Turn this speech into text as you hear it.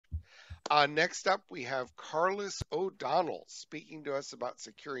Next up, we have Carlos O'Donnell speaking to us about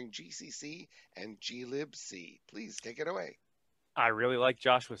securing GCC and GLIBC. Please take it away. I really like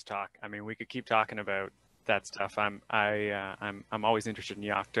Joshua's talk. I mean, we could keep talking about that stuff. I'm always interested in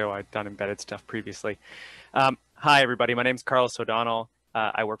Yocto. I've done embedded stuff previously. Hi everybody, my name is Carlos O'Donnell.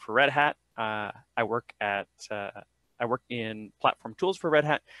 I work for Red Hat. I work in platform tools for Red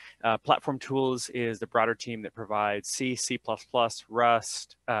Hat. Platform tools is the broader team that provides C, C++,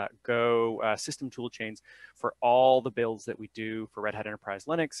 Rust, Go, system tool chains for all the builds that we do for Red Hat Enterprise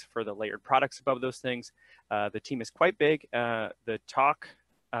Linux, for the layered products above those things. The team is quite big. The talk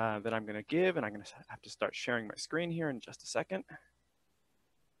that I'm going to give, and I'm going to have to start sharing my screen here in just a second,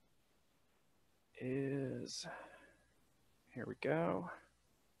 is, here we go.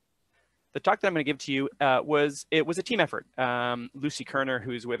 The talk that I'm going to give to you was a team effort. Lucy Kerner,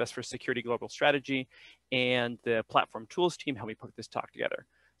 who's with us for Security Global Strategy, and the Platform Tools team helped me put this talk together.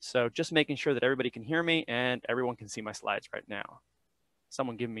 So just making sure that everybody can hear me and everyone can see my slides right now.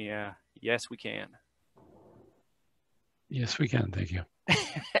 Someone give me a yes, we can. Yes, we can. Thank you.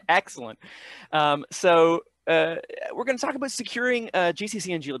 Excellent. So we're going to talk about securing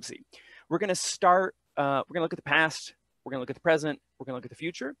GCC and GLIBC. We're going to start, we're going to look at the past, we're going to look at the present, we're going to look at the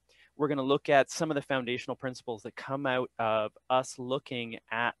future. We're going to look at some of the foundational principles that come out of us looking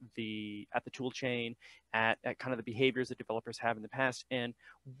at the tool chain, at kind of the behaviors that developers have in the past, and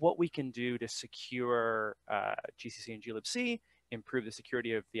what we can do to secure GCC and GLIBC, improve the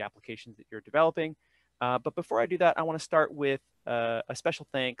security of the applications that you're developing. But before I do that, I want to start with a special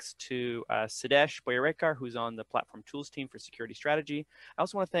thanks to Sidesh Boyarekar, who's on the Platform Tools team for security strategy. I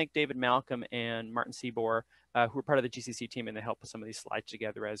also want to thank David Malcolm and Martin Seabor, who are part of the GCC team, and they help put some of these slides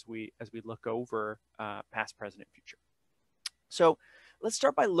together as we look over past, present, and future. So let's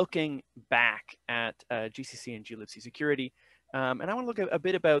start by looking back at GCC and GLIBC security. And I want to look a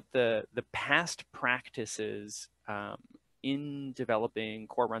bit about the past practices in developing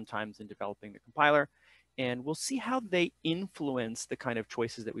core runtimes and developing the compiler. And we'll see how they influence the kind of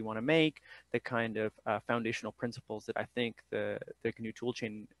choices that we want to make, the kind of foundational principles that I think the GNU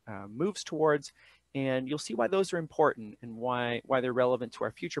toolchain moves towards. And you'll see why those are important and why they're relevant to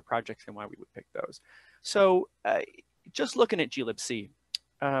our future projects and why we would pick those. So just looking at GLIBC,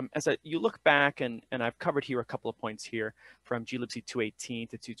 you look back, and I've covered here a couple of points here from GLIBC 218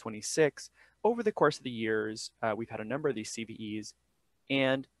 to 226. Over the course of the years, we've had a number of these CVEs,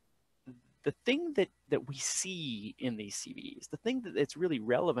 and the thing that we see in these CVEs, the thing that's really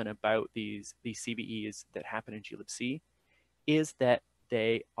relevant about these CVEs that happen in GLIBC is that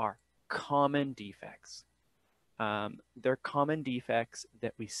they are common defects. They're common defects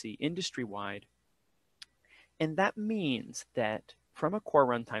that we see industry-wide, and that means that from a core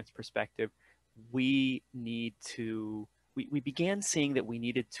runtimes perspective, we began seeing that we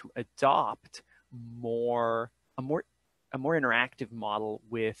needed to adopt a more interactive model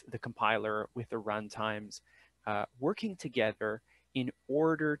with the compiler, with the runtimes, working together in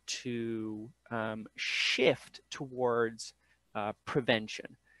order to shift towards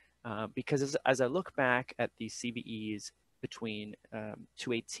prevention. Because as I look back at these CVEs between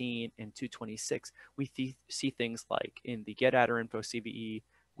 218 and 226, we see things like in the get_attr_info CVE,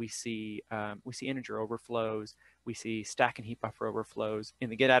 we see integer overflows, we see stack and heap buffer overflows. In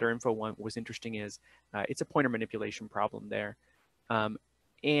the get_attr_info one, what was interesting is it's a pointer manipulation problem there.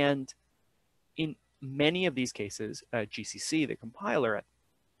 And in many of these cases, GCC, the compiler,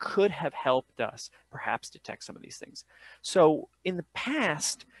 could have helped us perhaps detect some of these things. So in the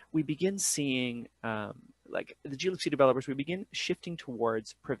past, we begin seeing, like the GLIBC developers, we begin shifting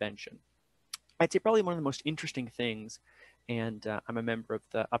towards prevention. I'd say probably one of the most interesting things, and I'm a member of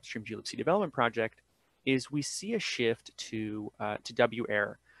the upstream GLIBC development project, is we see a shift to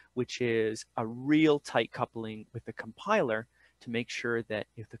WError, which is a real tight coupling with the compiler to make sure that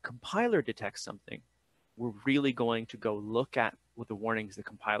if the compiler detects something, we're really going to go look at what the warnings the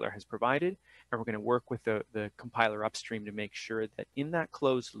compiler has provided, and we're going to work with the compiler upstream to make sure that in that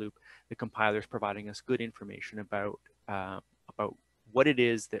closed loop, the compiler is providing us good information about what it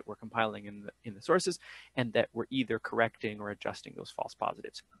is that we're compiling in the sources, and that we're either correcting or adjusting those false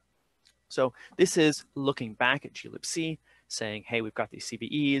positives. So this is looking back at GLIBC, saying, hey, we've got these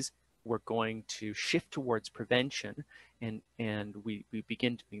CVEs, we're going to shift towards prevention, and we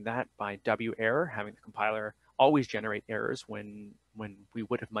begin doing that by WError, having the compiler always generate errors when we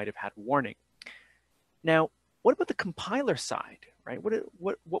might have had warning. Now, what about the compiler side, right?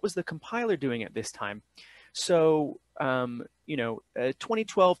 What was the compiler doing at this time? So,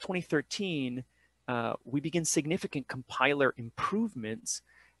 2012, 2013, we begin significant compiler improvements,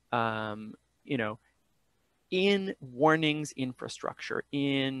 in warnings infrastructure,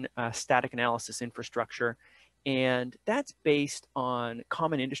 in static analysis infrastructure, and that's based on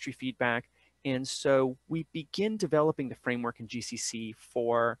common industry feedback. And so we begin developing the framework in GCC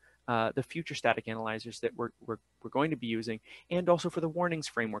for the future static analyzers that we're going to be using, and also for the warnings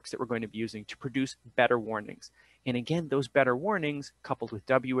frameworks that we're going to be using to produce better warnings. And again, those better warnings, coupled with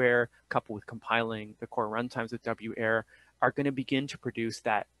WAIR, coupled with compiling the core runtimes with WAIR, are going to begin to produce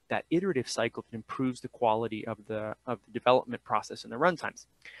that iterative cycle that improves the quality of the development process and the runtimes.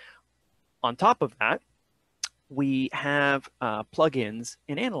 On top of that, we have plugins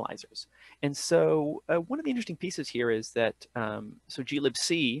and analyzers. And so one of the interesting pieces here is that, so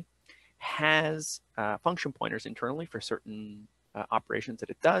GLIBC has function pointers internally for certain operations that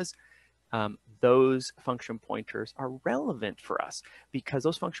it does. Those function pointers are relevant for us because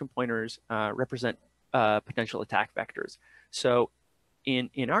those function pointers represent potential attack vectors. So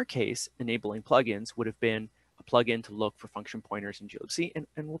in our case, enabling plugins would have been a plugin to look for function pointers in GLIBC,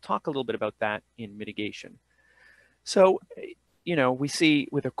 and we'll talk a little bit about that in mitigation. So, you know, we see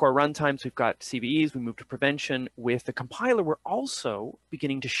with the core runtimes, we've got CVEs, we move to prevention. With the compiler, we're also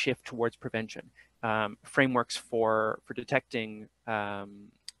beginning to shift towards prevention. Frameworks for detecting, for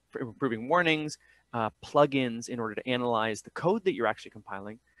improving warnings, plugins in order to analyze the code that you're actually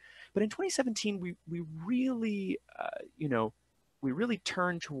compiling. But in 2017, we really, you know, we really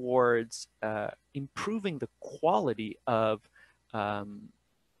turned towards improving the quality of,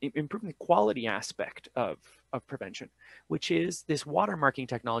 improving the quality aspect of prevention, which is this watermarking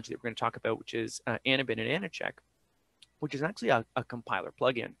technology that we're going to talk about, which is Anabin and Anacheck, which is actually a compiler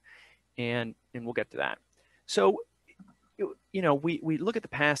plugin, and we'll get to that. So, you know, we look at the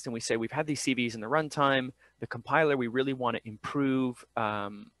past and we say we've had these CVs in the runtime. The compiler we really want to improve,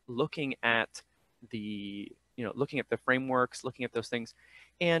 looking at the, you know, looking at the frameworks, looking at those things,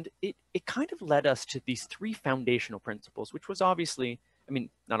 and it kind of led us to these three foundational principles, which was obviously, I mean,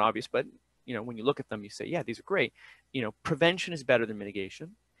 not obvious, but you know, when you look at them, you say, yeah, these are great. You know, prevention is better than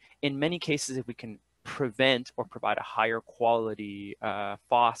mitigation. In many cases, if we can prevent or provide a higher quality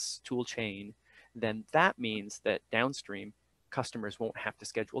FOSS tool chain, then that means that downstream customers won't have to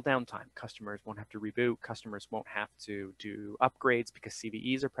schedule downtime. Customers won't have to reboot. Customers won't have to do upgrades because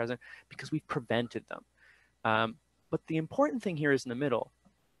CVEs are present, because we've prevented them. But the important thing here is in the middle.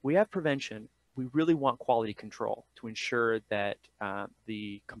 We have prevention. We really want quality control to ensure that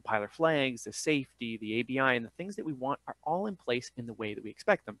the compiler flags, the safety, the ABI, and the things that we want are all in place in the way that we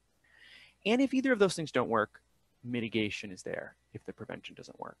expect them. And if either of those things don't work, mitigation is there if the prevention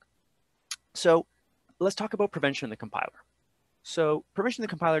doesn't work. So let's talk about prevention in the compiler. So prevention in the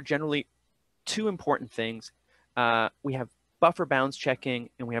compiler, generally two important things. We have buffer bounds checking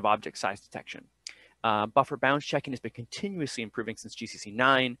and we have object size detection. Buffer bounds checking has been continuously improving since GCC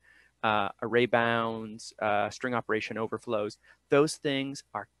 9. Array bounds, string operation overflows, those things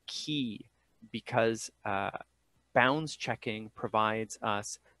are key because bounds checking provides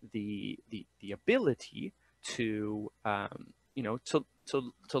us the ability to, you know, to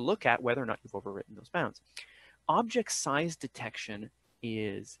look at whether or not you've overwritten those bounds. Object size detection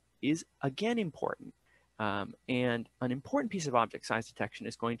is again important, and an important piece of object size detection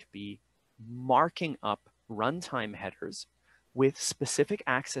is going to be marking up runtime headers with specific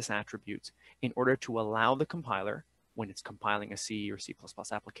access attributes in order to allow the compiler, when it's compiling a C or C++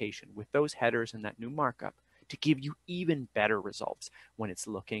 application, with those headers and that new markup, to give you even better results when it's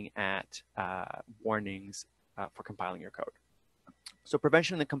looking at warnings for compiling your code. So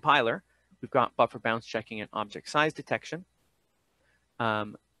prevention in the compiler, we've got buffer bounds checking and object size detection.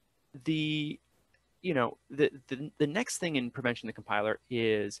 The next thing in prevention in the compiler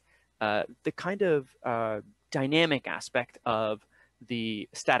is the kind of dynamic aspect of the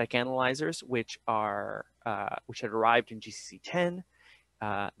static analyzers, which are which had arrived in GCC 10,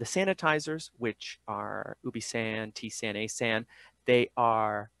 the sanitizers, which are UbiSan, TSAN, ASAN. They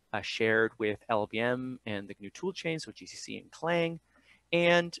are shared with LLVM and the GNU toolchain, so GCC and Clang,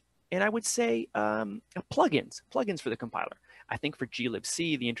 and I would say plugins for the compiler. I think for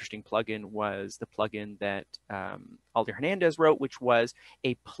GLIBC, the interesting plugin was the plugin that Alder Hernandez wrote, which was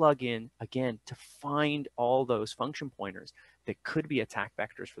a plugin, again, to find all those function pointers that could be attack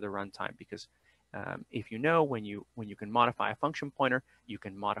vectors for the runtime. Because if you know, when you can modify a function pointer, you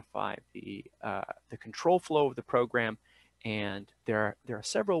can modify the control flow of the program. And there are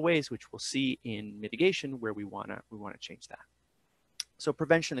several ways, which we'll see in mitigation, where we wanna change that. So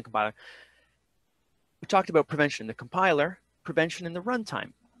prevention in the compiler. We talked about prevention in the compiler. Prevention in the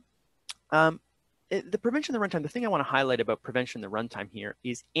runtime. the prevention of the runtime, the thing I want to highlight about prevention of the runtime here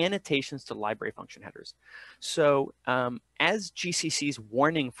is annotations to library function headers. So as GCC's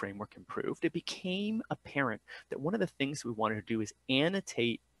warning framework improved, it became apparent that one of the things we wanted to do is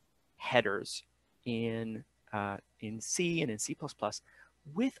annotate headers in C and in C++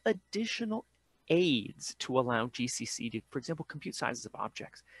 with additional aids to allow GCC to, for example, compute sizes of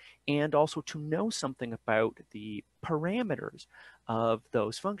objects, and also to know something about the parameters of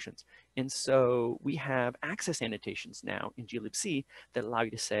those functions. And so we have access annotations now in GLIBC that allow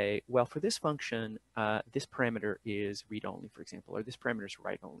you to say, well, for this function, this parameter is read-only, for example, or this parameter is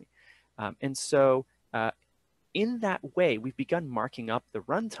write-only. And so in that way, we've begun marking up the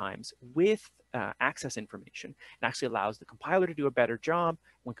runtimes with access information. It actually allows the compiler to do a better job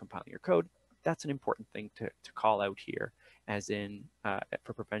when compiling your code. That's an important thing to call out here, as in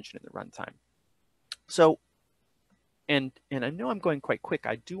for prevention in the runtime. So, and I know I'm going quite quick.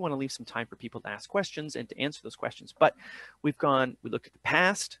 I do want to leave some time for people to ask questions and to answer those questions. But we looked at the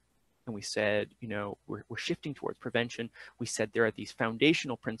past, and we said, you know, we're shifting towards prevention. We said there are these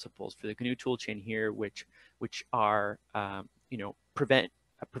foundational principles for the GNU toolchain here, which are, you know,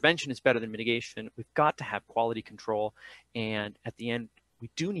 prevention is better than mitigation. We've got to have quality control, and at the end, we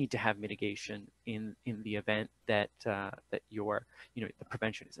do need to have mitigation in the event that that your, you know, the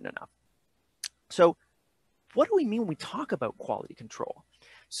prevention isn't enough. So, what do we mean when we talk about quality control?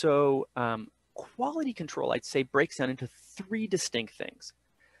 So, quality control, I'd say, breaks down into three distinct things.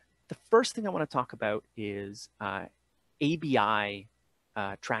 The first thing I want to talk about is ABI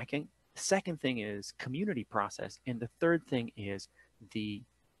tracking. The second thing is community process. And the third thing is the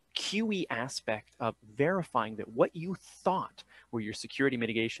QE aspect of verifying that what you thought were your security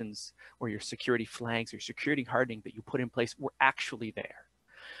mitigations or your security flags or security hardening that you put in place were actually there.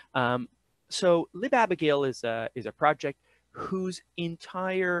 So libabigail is a project whose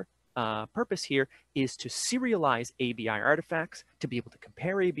entire purpose here is to serialize ABI artifacts, to be able to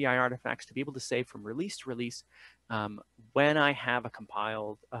compare ABI artifacts, to be able to say from release to release, when I have a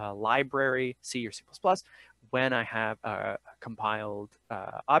compiled library, C or C++, when I have a compiled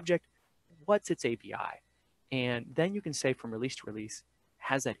object, what's its ABI? And then you can say from release to release,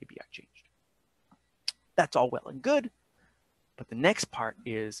 has that ABI changed? That's all well and good. But the next part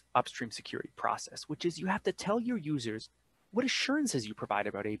is upstream security process, which is you have to tell your users what assurances you provide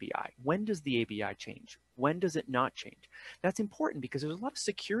about ABI. When does the ABI change? When does it not change? That's important because there's a lot of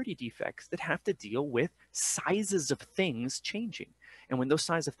security defects that have to deal with sizes of things changing. And when those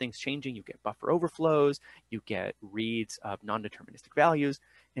sizes of things changing, you get buffer overflows, you get reads of non-deterministic values.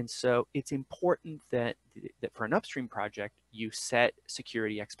 And so it's important that for an upstream project, you set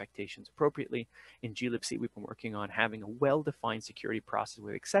security expectations appropriately. In GLIBC, we've been working on having a well-defined security process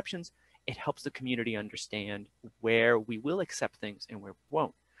with exceptions. It helps the community understand where we will accept things and where we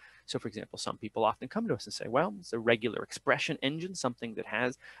won't. So for example, some people often come to us and say, well, it's a regular expression engine, something that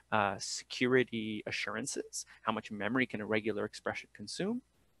has security assurances. How much memory can a regular expression consume?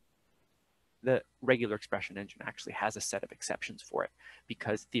 The regular expression engine actually has a set of exceptions for it,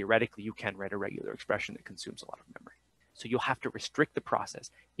 because theoretically you can write a regular expression that consumes a lot of memory. So you'll have to restrict the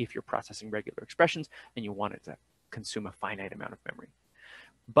process if you're processing regular expressions and you want it to consume a finite amount of memory.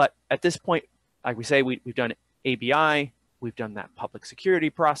 But at this point, like we say, we've done ABI, we've done that public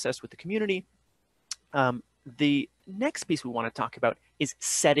security process with the community. The next piece we want to talk about is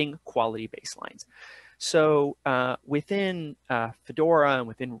setting quality baselines. So within Fedora and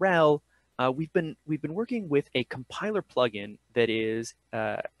within RHEL, we've been working with a compiler plugin that is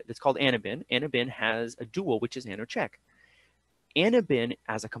that's called Annabin. Annabin has a dual, which is nanocheck. Annabin,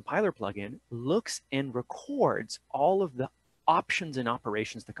 as a compiler plugin, looks and records all of the options and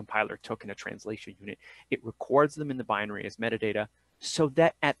operations the compiler took in a translation unit. It records them in the binary as metadata, so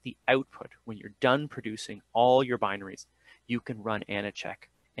that at the output, when you're done producing all your binaries, you can run AnnaCheck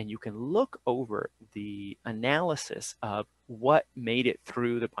and you can look over the analysis of what made it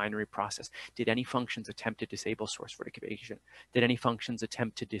through the binary process. Did any functions attempt to disable source verification? Did any functions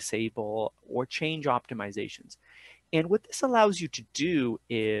attempt to disable or change optimizations? And what this allows you to do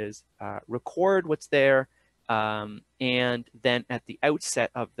is record what's there, and then at the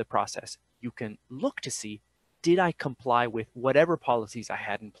outset of the process, you can look to see, did I comply with whatever policies I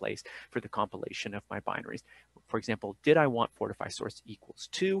had in place for the compilation of my binaries? For example, did I want fortify source equals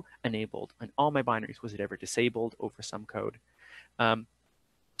 2 enabled on all my binaries? Was it ever disabled over some code? I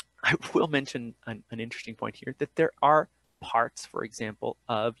will mention an interesting point here, that there are parts, for example,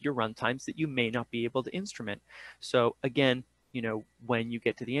 of your runtimes that you may not be able to instrument. So again, you know, when you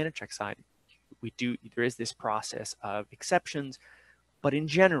get to the AnnaCheck side, there is this process of exceptions. But in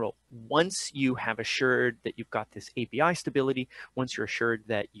general, once you have assured that you've got this API stability, once you're assured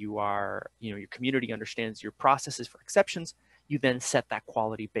that you are, your community understands your processes for exceptions, you then set that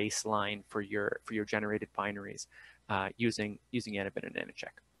quality baseline for your generated binaries using Anabin and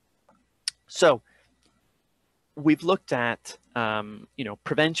Anacheck. So we've looked at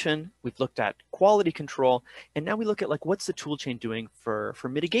prevention, we've looked at quality control, and now we look at like what's the toolchain doing for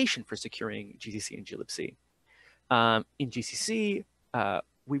mitigation for securing GCC and GLIBC. In GCC,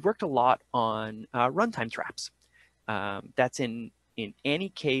 we've worked a lot on runtime traps. That's in any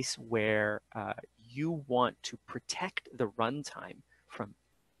case where you want to protect the runtime from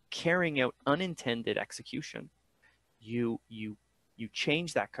carrying out unintended execution. You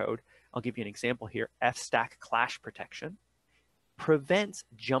change that code. I'll give you an example here. Fstack clash protection prevents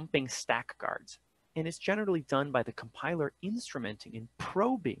jumping stack guards, and it's generally done by the compiler instrumenting and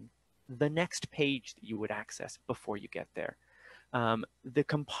probing the next page that you would access before you get there. The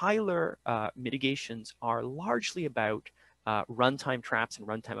compiler mitigations are largely about runtime traps and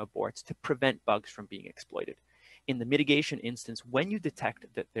runtime aborts to prevent bugs from being exploited. In the mitigation instance, when you detect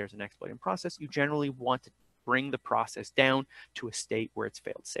that there's an exploit in process, you generally want to bring the process down to a state where it's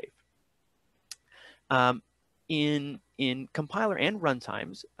failed safe. In compiler and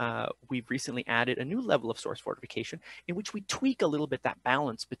runtimes, we've recently added a new level of source fortification in which we tweak a little bit that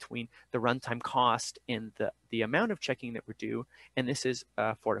balance between the runtime cost and the amount of checking that we're due. And this is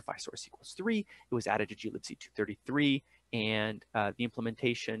fortify source equals 3. It was added to GLIBC 233, and the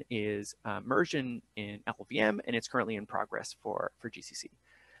implementation is merged in LLVM, and it's currently in progress for GCC.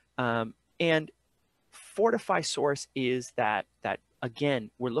 And fortify source is that again,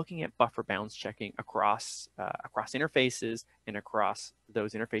 we're looking at buffer bounds checking across interfaces and across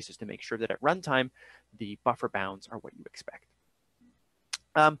those interfaces to make sure that at runtime, the buffer bounds are what you expect.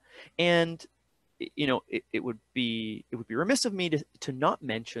 And it would be remiss of me to not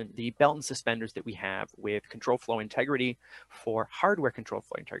mention the belt and suspenders that we have with control flow integrity for hardware control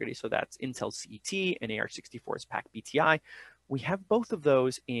flow integrity. So that's Intel CET and AR64's PAC BTI. We have both of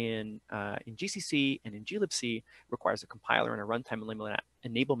those in GCC and in GLIBC. Requires a compiler and a runtime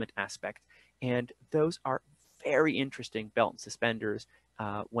enablement aspect, and those are very interesting belt and suspenders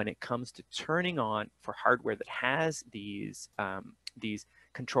when it comes to turning on for hardware that has these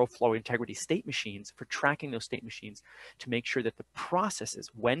control flow integrity state machines, for tracking those state machines to make sure that the processes,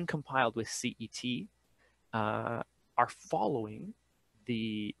 when compiled with CET, are following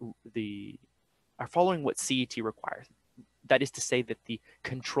what CET requires. That is to say that the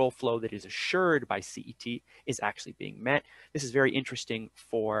control flow that is assured by CET is actually being met. This is very interesting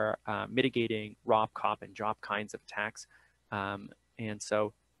for mitigating ROB, COP, and JOB kinds of attacks. And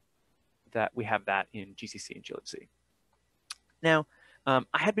so that we have that in GCC and GLIBC. Now, I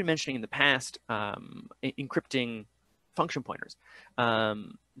had been mentioning in the past encrypting function pointers.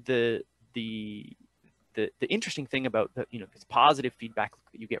 The interesting thing about this positive feedback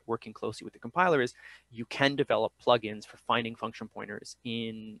that you get working closely with the compiler is you can develop plugins for finding function pointers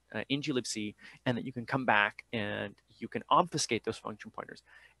in GLIBC, and that you can come back and you can obfuscate those function pointers.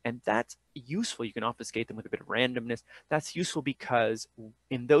 And that's useful. You can obfuscate them with a bit of randomness. That's useful because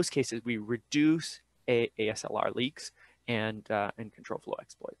in those cases, we reduce ASLR leaks and control flow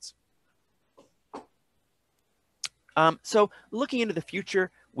exploits. So looking into the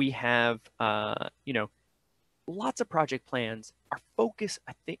future, we have, lots of project plans. Our focus,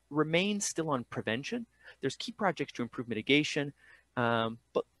 I think, remains still on prevention. There's key projects to improve mitigation,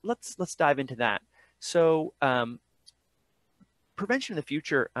 but let's dive into that. So prevention in the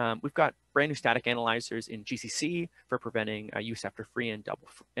future, we've got brand new static analyzers in GCC for preventing use after free and double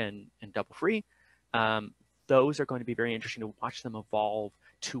free. Those are going to be very interesting to watch them evolve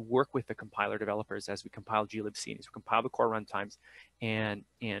to work with the compiler developers as we compile GLIBC, as we compile the core runtimes, and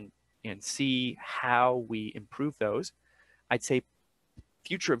see how we improve those. I'd say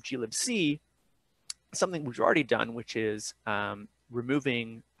future of GLIBC, something we've already done, which is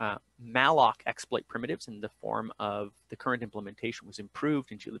removing malloc exploit primitives in the form of the current implementation was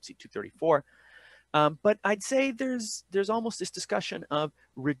improved in GLIBC 234. But I'd say there's almost this discussion of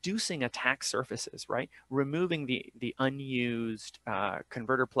reducing attack surfaces, right? Removing the unused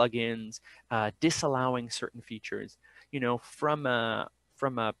converter plugins, disallowing certain features. From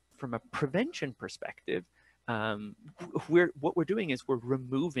a prevention perspective, what we're doing is we're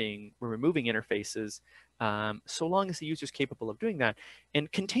removing interfaces, so long as the user is capable of doing that.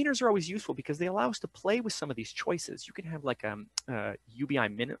 And containers are always useful because they allow us to play with some of these choices. You can have like a UBI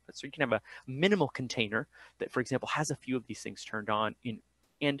minute, so you can have a minimal container that, for example, has a few of these things turned on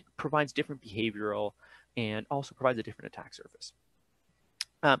and provides different behavioral and also provides a different attack surface.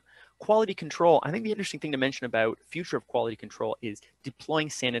 Quality control, I think the interesting thing to mention about future of quality control is deploying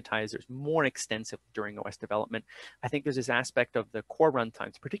sanitizers more extensively during OS development. I think there's this aspect of the core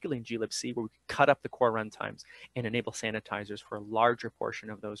runtimes, particularly in glibc, where we could cut up the core runtimes and enable sanitizers for a larger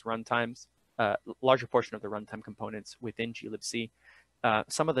portion of those runtimes, larger portion of the runtime components within glibc.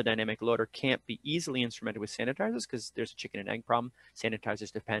 Some of the dynamic loader can't be easily instrumented with sanitizers because there's a chicken and egg problem.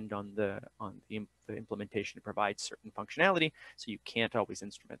 Sanitizers depend on the implementation to provide certain functionality, so you can't always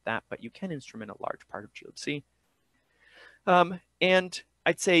instrument that, but you can instrument a large part of glibc. And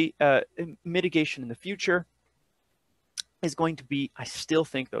I'd say mitigation in the future is going to be, I still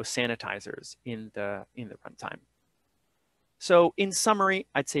think, those sanitizers in the runtime. So in summary,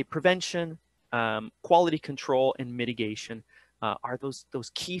 I'd say prevention, quality control, and mitigation are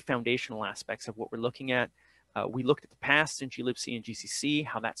those key foundational aspects of what we're looking at. We looked at the past in glibc and GCC,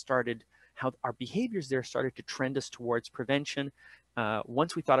 how that started, how our behaviors there started to trend us towards prevention.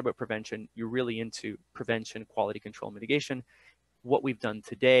 Once we thought about prevention, you're really into prevention, quality control, mitigation. What we've done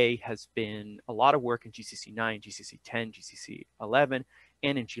today has been a lot of work in GCC 9, GCC 10, GCC 11,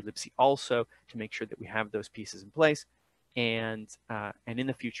 and in glibc also to make sure that we have those pieces in place. And in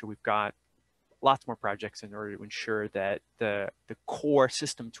the future, we've got lots more projects in order to ensure that the core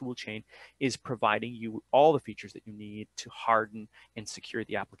system toolchain is providing you all the features that you need to harden and secure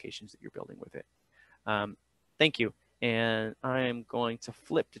the applications that you're building with it. Thank you. And I'm going to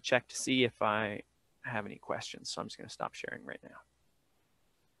flip to check to see if I have any questions. So I'm just going to stop sharing right now.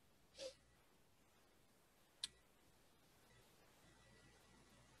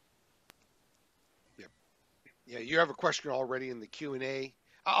 Yeah, you have a question already in the Q&A.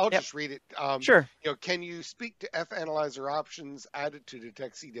 I'll just read it. Sure. Can you speak to F-analyzer options added to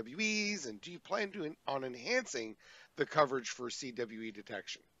detect CWEs, and do you plan on enhancing the coverage for CWE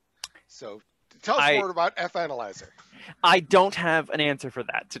detection? So tell us more about F-analyzer. I don't have an answer for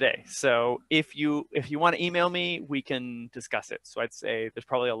that today. So if you want to email me, we can discuss it. So I'd say there's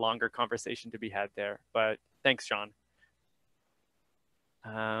probably a longer conversation to be had there. But thanks, John.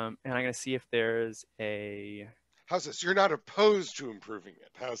 And I'm going to see if there's a... How's this? You're not opposed to improving it?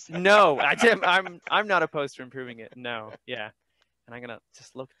 How's that? No, I'm not opposed to improving it. No, yeah. And I'm going to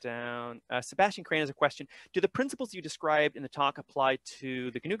just look down. Sebastian Crane has a question. Do the principles you described in the talk apply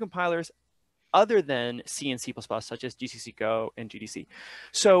to the GNU compilers other than C and C++, such as GCC Go and GDC?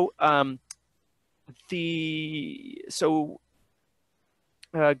 So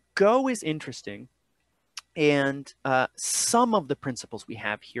Go is interesting. And some of the principles we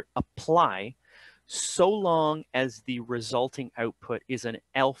have here apply so long as the resulting output is an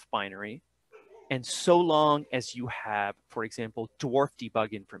ELF binary, and so long as you have, for example, dwarf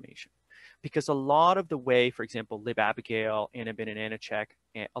debug information. Because a lot of the way, for example, libabigail, anabin, and anacheck,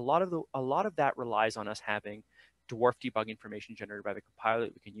 a lot of that relies on us having dwarf debug information generated by the compiler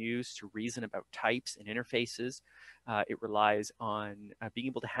that we can use to reason about types and interfaces. It relies on being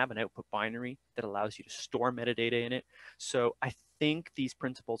able to have an output binary that allows you to store metadata in it. So I think these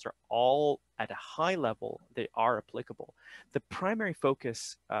principles are all at a high level, they are applicable. The primary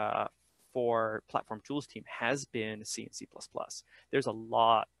focus for Platform Tools team has been C and C++. There's a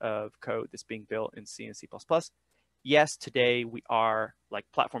lot of code that's being built in C and C++. Yes, today we are like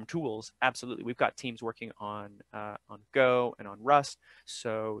Platform Tools. Absolutely, we've got teams working on Go and on Rust.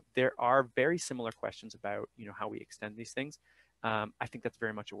 So there are very similar questions about how we extend these things. I think that's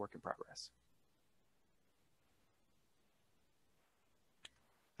very much a work in progress.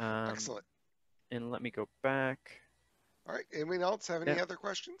 Excellent. And let me go back. All right. Anyone else have any other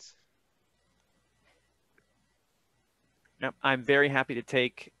questions? No, I'm very happy to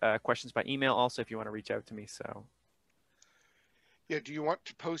take questions by email also if you want to reach out to me. So. Yeah, do you want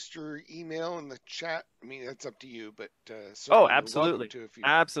to post your email in the chat? I mean, that's up to you, but oh, absolutely, to if you...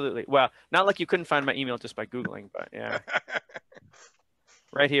 absolutely. Well, not like you couldn't find my email just by Googling, but yeah,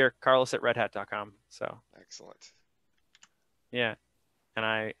 right here, carlos@redhat.com. So excellent. Yeah,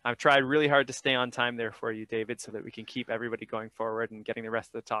 and I've tried really hard to stay on time there for you, David, so that we can keep everybody going forward and getting the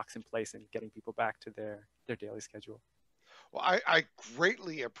rest of the talks in place and getting people back to their daily schedule. Well, I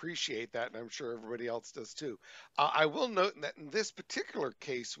greatly appreciate that, and I'm sure everybody else does too. I will note that in this particular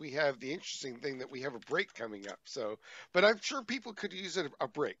case, we have the interesting thing that we have a break coming up. So, but I'm sure people could use a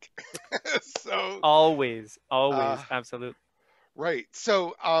break. So always, absolutely. Right.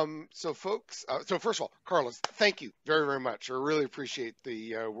 So, so folks. So first of all, Carlos, thank you very, very much. I really appreciate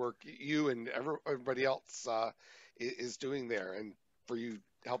the work you and everybody else is doing there, and for you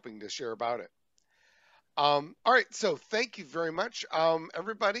helping to share about it. All right, so thank you very much,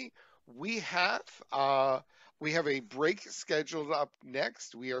 everybody. We have a break scheduled up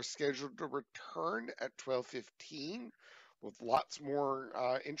next. We are scheduled to return at 12:15 with lots more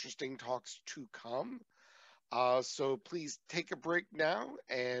interesting talks to come. So please take a break now,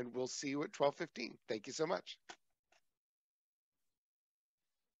 and we'll see you at 12:15. Thank you so much.